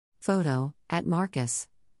Photo, at Marcus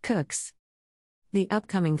Cooks. The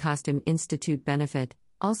upcoming Costume Institute benefit,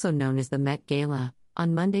 also known as the Met Gala,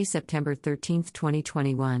 on Monday, September 13,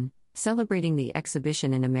 2021, celebrating the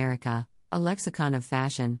exhibition in America, a lexicon of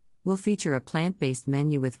fashion, will feature a plant-based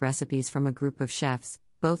menu with recipes from a group of chefs,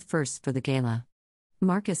 both firsts for the gala.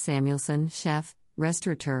 Marcus Samuelsson, chef,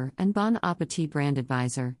 restaurateur, and Bon Appetit brand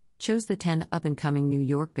advisor, chose the 10 up-and-coming New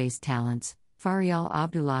York-based talents: Farial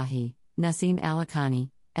Abdullahi, Nassim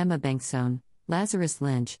Alakhani, Emma Bankson, Lazarus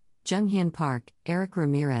Lynch, Junghyun Park, Eric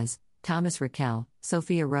Ramirez, Thomas Raquel,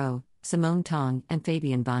 Sophia Rowe, Simone Tong, and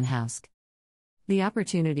Fabian Bonhausk. The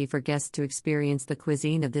opportunity for guests to experience the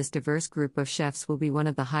cuisine of this diverse group of chefs will be one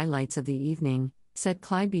of the highlights of the evening, said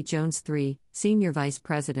Clyde B. Jones III, Senior Vice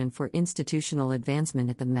President for Institutional Advancement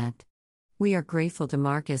at the Met. We are grateful to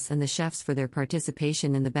Marcus and the chefs for their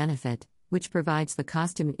participation in the benefit, which provides the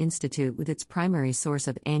Costume Institute with its primary source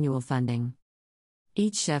of annual funding.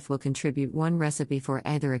 Each chef will contribute one recipe for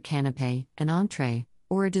either a canapé, an entree,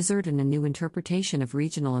 or a dessert in a new interpretation of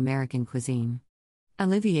regional American cuisine.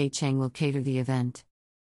 Olivier Chang will cater the event.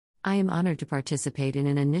 I am honored to participate in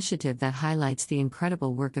an initiative that highlights the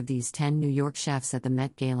incredible work of these 10 New York chefs at the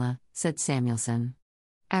Met Gala, said Samuelsson.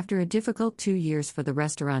 After a difficult 2 years for the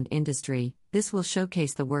restaurant industry, this will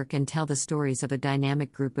showcase the work and tell the stories of a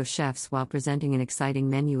dynamic group of chefs while presenting an exciting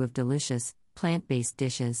menu of delicious, plant-based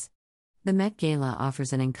dishes. The Met Gala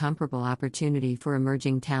offers an incomparable opportunity for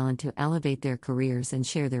emerging talent to elevate their careers and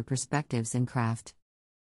share their perspectives in craft.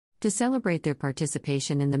 To celebrate their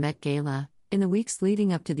participation in the Met Gala, in the weeks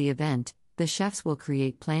leading up to the event, the chefs will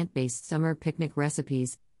create plant-based summer picnic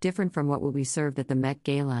recipes, different from what will be served at the Met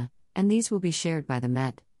Gala, and these will be shared by the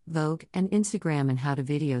Met, Vogue, and Instagram and how-to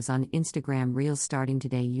videos on Instagram Reels starting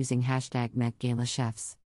today using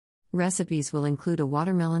 #MetGalaChefs. Recipes will include a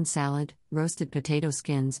watermelon salad, roasted potato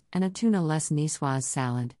skins, and a tuna-less niçoise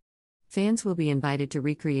salad. Fans will be invited to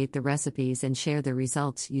recreate the recipes and share their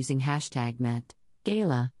results using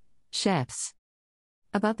 #MetGalaChefs.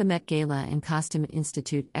 About the Met Gala and Costume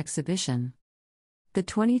Institute exhibition. The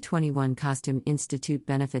 2021 Costume Institute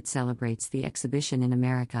benefit celebrates the exhibition in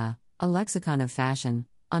America, a lexicon of fashion,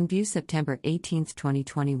 on view September 18,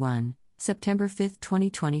 2021, September 5,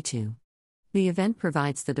 2022. The event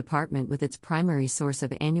provides the department with its primary source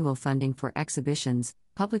of annual funding for exhibitions,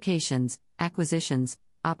 publications, acquisitions,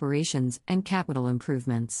 operations, and capital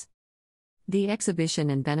improvements. The exhibition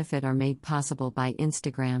and benefit are made possible by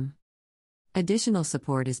Instagram. Additional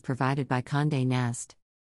support is provided by Condé Nast.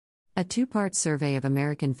 A two-part survey of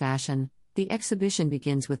American fashion, the exhibition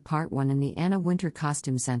begins with Part 1 in the Anna Wintour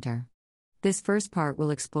Costume Center. This first part will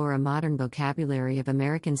explore a modern vocabulary of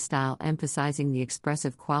American style, emphasizing the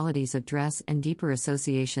expressive qualities of dress and deeper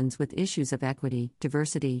associations with issues of equity,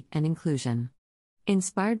 diversity, and inclusion.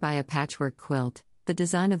 Inspired by a patchwork quilt, the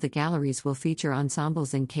design of the galleries will feature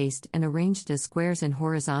ensembles encased and arranged as squares in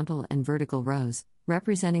horizontal and vertical rows,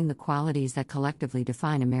 representing the qualities that collectively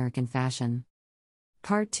define American fashion.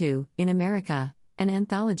 Part 2, In America, an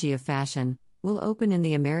anthology of fashion, will open in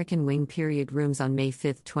the American Wing Period Rooms on May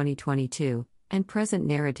 5, 2022, and present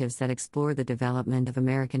narratives that explore the development of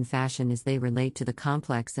American fashion as they relate to the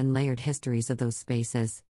complex and layered histories of those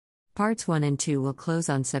spaces. Parts 1 and 2 will close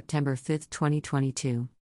on September 5, 2022.